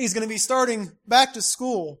Brittany is going to be starting back to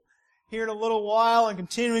school here in a little while and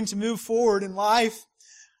continuing to move forward in life.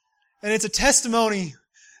 And it's a testimony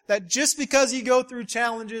that just because you go through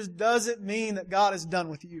challenges doesn't mean that God is done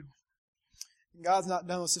with you. And God's not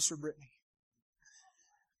done with Sister Brittany.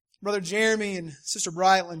 Brother Jeremy and Sister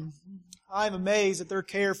Brightland, I'm amazed at their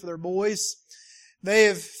care for their boys. They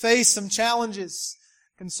have faced some challenges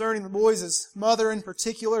concerning the boys' mother in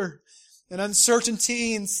particular, and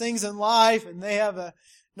uncertainty and things in life, and they have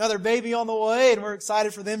another baby on the way, and we're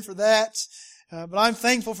excited for them for that. But I'm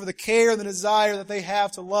thankful for the care and the desire that they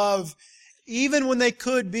have to love, even when they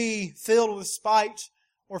could be filled with spite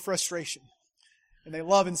or frustration. And they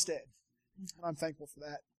love instead. And I'm thankful for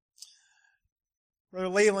that. Brother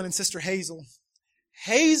Leland and Sister Hazel.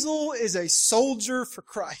 Hazel is a soldier for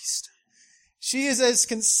Christ. She is as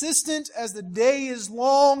consistent as the day is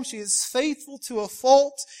long. She is faithful to a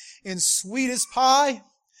fault and sweet as pie.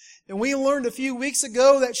 And we learned a few weeks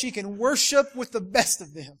ago that she can worship with the best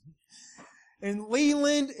of them. And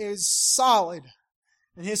Leland is solid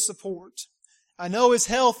in his support. I know his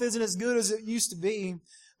health isn't as good as it used to be,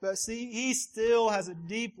 but see, he still has a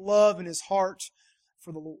deep love in his heart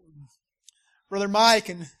for the Lord. Brother Mike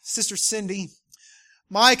and Sister Cindy.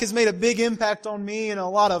 Mike has made a big impact on me in a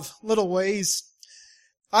lot of little ways.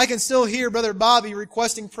 I can still hear Brother Bobby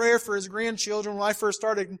requesting prayer for his grandchildren when I first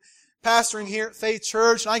started pastoring here at Faith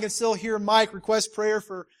Church, and I can still hear Mike request prayer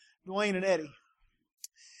for Dwayne and Eddie.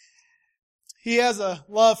 He has a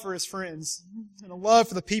love for his friends and a love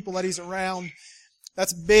for the people that he's around.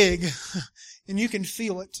 That's big, and you can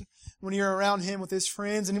feel it when you're around him with his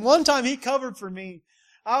friends. And one time he covered for me.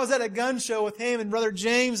 I was at a gun show with him and Brother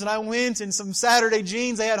James, and I went in some Saturday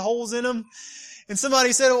jeans. They had holes in them. And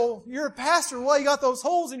somebody said, "Well, you're a pastor. Why you got those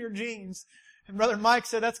holes in your jeans?" And Brother Mike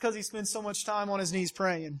said, "That's because he spends so much time on his knees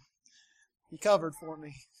praying." He covered for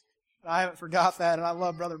me. I haven't forgot that, and I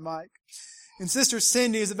love Brother Mike. And Sister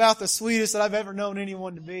Cindy is about the sweetest that I've ever known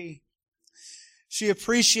anyone to be. She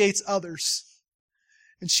appreciates others.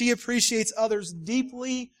 And she appreciates others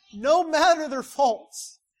deeply, no matter their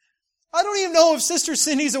faults. I don't even know if Sister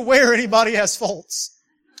Cindy's aware anybody has faults.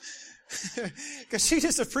 Because she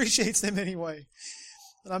just appreciates them anyway.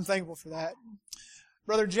 And I'm thankful for that.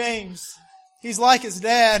 Brother James, he's like his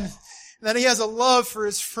dad, and that he has a love for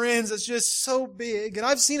his friends that's just so big. And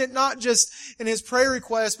I've seen it not just in his prayer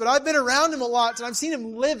requests, but I've been around him a lot, and I've seen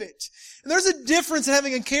him live it. And there's a difference in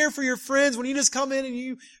having a care for your friends when you just come in and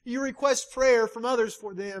you request prayer from others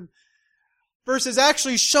for them, versus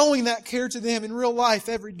actually showing that care to them in real life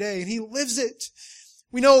every day. And he lives it.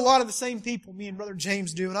 We know a lot of the same people, me and Brother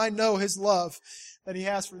James do, and I know his love that he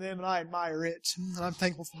has for them, and I admire it. And I'm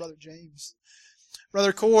thankful for Brother James.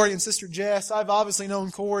 Brother Corey and Sister Jess, I've obviously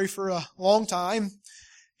known Corey for a long time.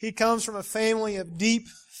 He comes from a family of deep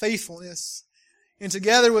faithfulness. And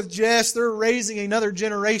together with Jess, they're raising another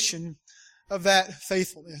generation of that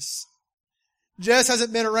faithfulness. Jess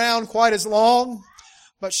hasn't been around quite as long,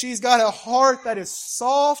 but she's got a heart that is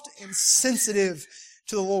soft and sensitive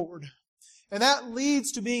to the Lord. And that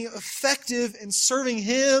leads to being effective in serving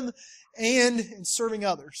Him and in serving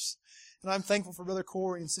others. And I'm thankful for Brother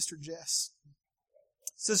Corey and Sister Jess.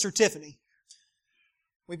 Sister Tiffany,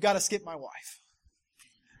 we've got to skip my wife.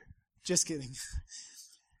 Just kidding.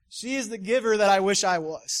 She is the giver that I wish I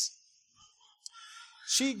was.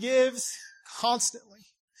 She gives constantly.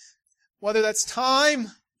 Whether that's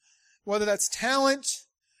time, whether that's talent,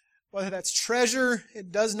 whether that's treasure,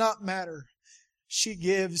 it does not matter. She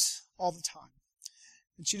gives all the time.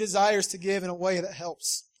 And she desires to give in a way that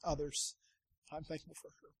helps others. I'm thankful for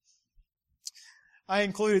her. I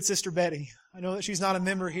included Sister Betty. I know that she's not a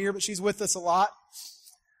member here, but she's with us a lot.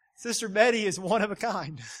 Sister Betty is one of a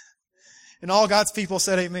kind. And all God's people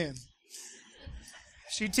said amen.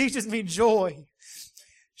 She teaches me joy.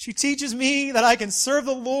 She teaches me that I can serve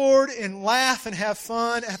the Lord and laugh and have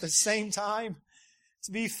fun at the same time.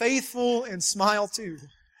 To be faithful and smile too.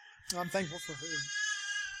 And I'm thankful for her.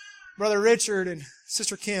 Brother Richard and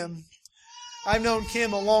Sister Kim. I've known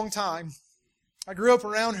Kim a long time. I grew up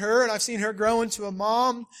around her, and I've seen her grow into a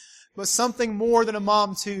mom, but something more than a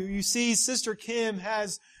mom too. You see, Sister Kim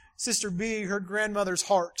has Sister B, her grandmother's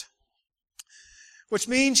heart, which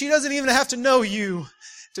means she doesn't even have to know you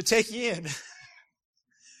to take you in.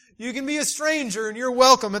 You can be a stranger and you're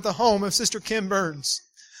welcome at the home of Sister Kim Burns.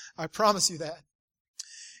 I promise you that.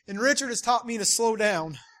 And Richard has taught me to slow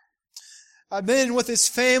down. I've been with his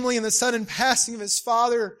family in the sudden passing of his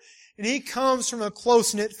father, and he comes from a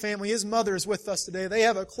close-knit family. His mother is with us today. They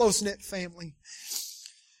have a close-knit family.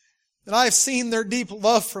 And I've seen their deep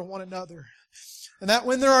love for one another. And that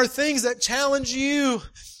when there are things that challenge you,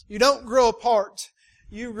 you don't grow apart.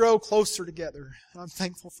 You grow closer together. And I'm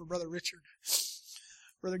thankful for Brother Richard.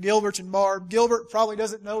 Brother Gilbert and Barb. Gilbert probably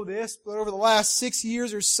doesn't know this, but over the last 6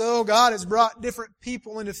 years or so, God has brought different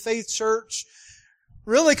people into Faith Church,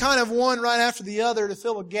 really kind of one right after the other to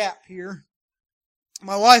fill a gap here.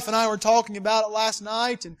 My wife and I were talking about it last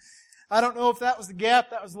night, and I don't know if that was the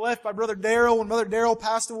gap that was left by Brother Darrell when Brother Darrell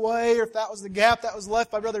passed away, or if that was the gap that was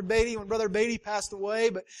left by Brother Beatty when Brother Beatty passed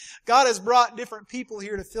away, but God has brought different people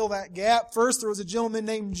here to fill that gap. First, there was a gentleman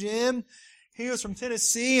named Jim. He was from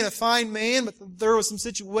Tennessee and a fine man, but there were some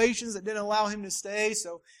situations that didn't allow him to stay,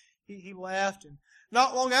 so he left. And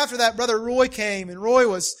not long after that, Brother Roy came, and Roy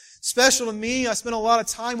was special to me. I spent a lot of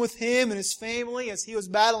time with him and his family as he was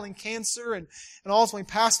battling cancer and ultimately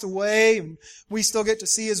passed away. And we still get to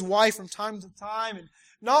see his wife from time to time. And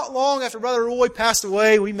not long after Brother Roy passed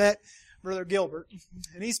away, we met Brother Gilbert.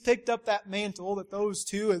 And he's picked up that mantle that those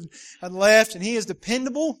two had left, and he is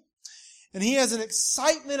dependable. And he has an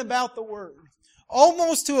excitement about the Word.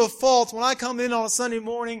 Almost to a fault, when I come in on a Sunday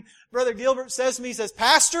morning, Brother Gilbert says to me, he says,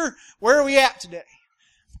 "Pastor, where are we at today?"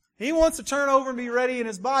 He wants to turn over and be ready in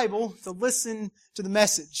his Bible to listen to the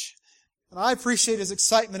message. And I appreciate his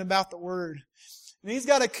excitement about the Word. And he's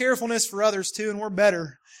got a carefulness for others too, and we're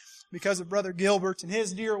better because of Brother Gilbert and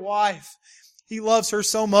his dear wife. He loves her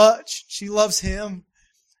so much. She loves him.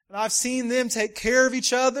 And I've seen them take care of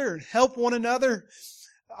each other and help one another.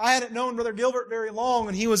 I hadn't known Brother Gilbert very long,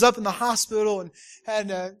 and he was up in the hospital and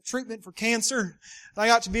had treatment for cancer. And I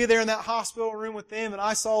got to be there in that hospital room with them, and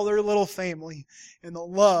I saw their little family and the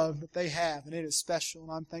love that they have, and it is special,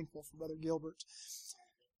 and I'm thankful for Brother Gilbert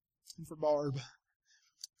and for Barb.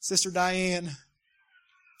 Sister Diane,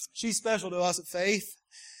 she's special to us at Faith.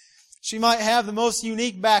 She might have the most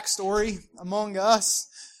unique backstory among us,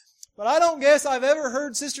 but I don't guess I've ever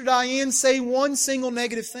heard Sister Diane say one single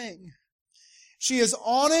negative thing. She is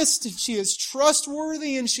honest, and she is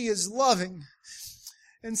trustworthy, and she is loving.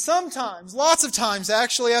 And sometimes, lots of times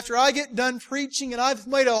actually, after I get done preaching and I've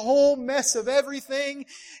made a whole mess of everything,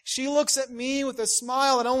 she looks at me with a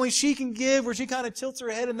smile that only she can give, where she kind of tilts her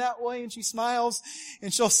head in that way and she smiles,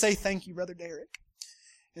 and she'll say, "Thank you, Brother Derek."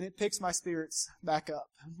 And it picks my spirits back up.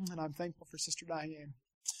 And I'm thankful for Sister Diane.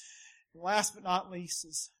 And last but not least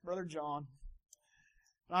is Brother John.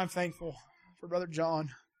 And I'm thankful for Brother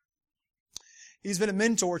John. He's been a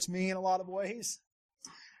mentor to me in a lot of ways.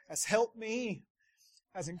 Has helped me.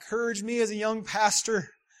 Has encouraged me as a young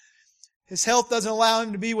pastor. His health doesn't allow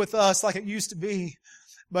him to be with us like it used to be.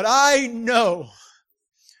 But I know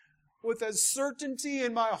with a certainty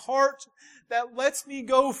in my heart that lets me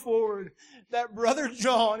go forward that Brother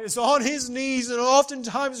John is on his knees and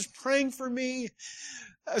oftentimes praying for me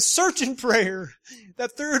a certain prayer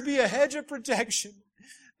that there would be a hedge of protection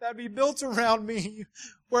that would be built around me,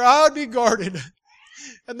 where I would be guarded.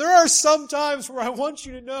 And there are some times where I want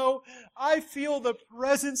you to know I feel the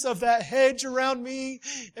presence of that hedge around me,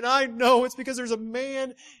 and I know it's because there's a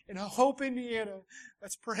man in Hope, Indiana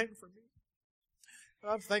that's praying for me.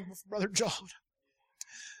 And I'm thankful for Brother John.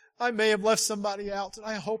 I may have left somebody out, and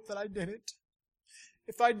I hope that I didn't.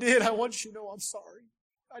 If I did, I want you to know I'm sorry.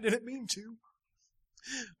 I didn't mean to.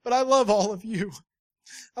 But I love all of you.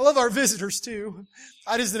 I love our visitors too.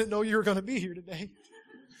 I just didn't know you were going to be here today.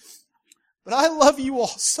 But I love you all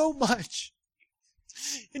so much.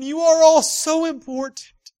 And you are all so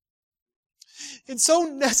important. And so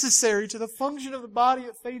necessary to the function of the body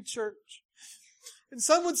of Faith Church. And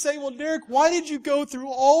some would say, "Well, Derek, why did you go through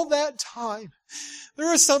all that time? There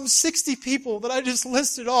are some 60 people that I just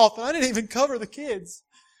listed off, and I didn't even cover the kids.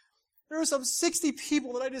 There are some 60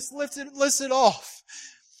 people that I just listed off.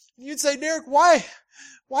 And you'd say, "Derek, why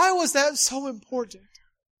was that so important?"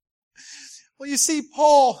 Well, you see,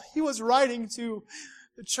 Paul, he was writing to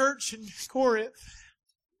the church in Corinth.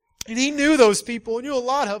 And he knew those people. He knew a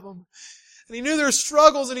lot of them. And he knew their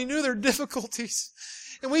struggles and he knew their difficulties.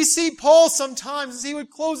 And we see Paul sometimes as he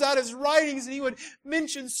would close out his writings and he would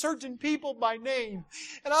mention certain people by name.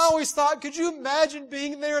 And I always thought, could you imagine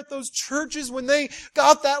being there at those churches when they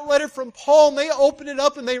got that letter from Paul and they opened it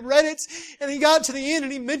up and they read it and he got to the end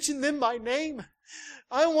and he mentioned them by name?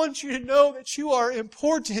 I want you to know that you are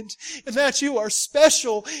important and that you are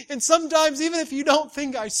special. And sometimes even if you don't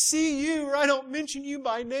think I see you or I don't mention you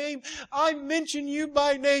by name, I mention you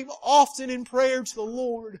by name often in prayer to the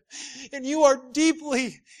Lord. And you are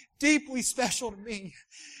deeply, deeply special to me.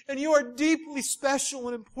 And you are deeply special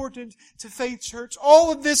and important to Faith Church.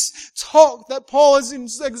 All of this talk that Paul has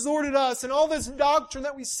exhorted us and all this doctrine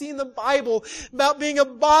that we see in the Bible about being a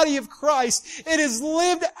body of Christ, it is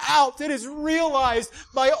lived out, it is realized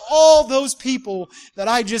by all those people that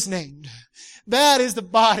I just named. That is the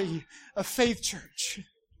body of Faith Church.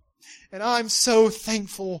 And I'm so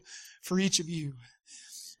thankful for each of you.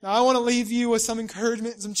 Now I want to leave you with some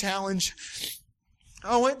encouragement and some challenge.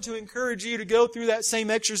 I want to encourage you to go through that same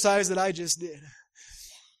exercise that I just did.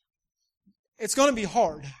 It's going to be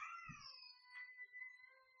hard.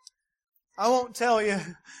 I won't tell you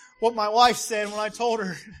what my wife said when I told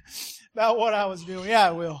her about what I was doing. Yeah,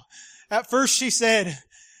 I will. At first she said,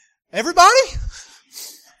 "Everybody?"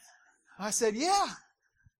 I said, "Yeah."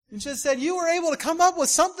 And she said, "You were able to come up with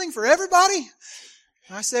something for everybody?"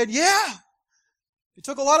 And I said, "Yeah. It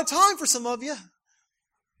took a lot of time for some of you."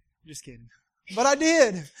 Just kidding. But I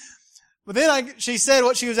did. But then she said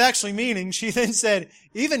what she was actually meaning. She then said,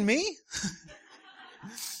 "Even me?"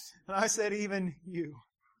 And I said, "Even you."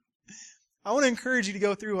 I want to encourage you to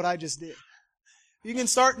go through what I just did. You can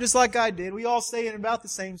start just like I did. We all stay in about the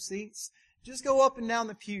same seats. Just go up and down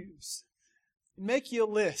the pews. And make you a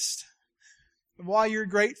list of why you're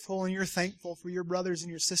grateful and you're thankful for your brothers and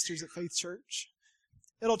your sisters at Faith Church.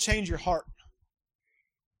 It'll change your heart.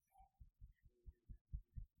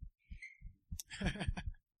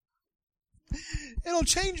 It'll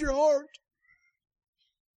change your heart.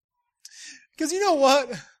 Because you know what?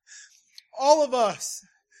 All of us,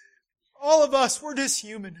 we're just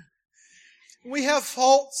human. We have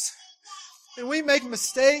faults, and we make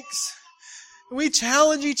mistakes, and we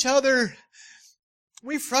challenge each other.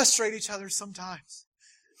 We frustrate each other sometimes.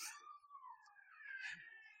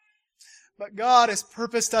 But God has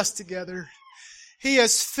purposed us together. He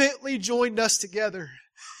has fitly joined us together.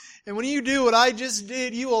 And when you do what I just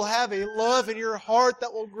did, you will have a love in your heart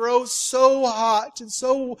that will grow so hot and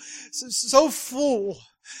so full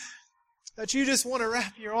that you just want to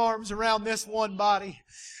wrap your arms around this one body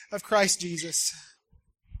of Christ Jesus.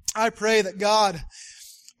 I pray that God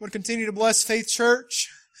would continue to bless Faith Church,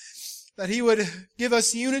 that He would give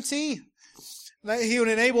us unity, that He would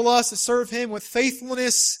enable us to serve Him with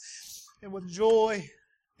faithfulness and with joy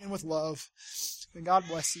and with love. And God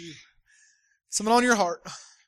bless you. Something on your heart.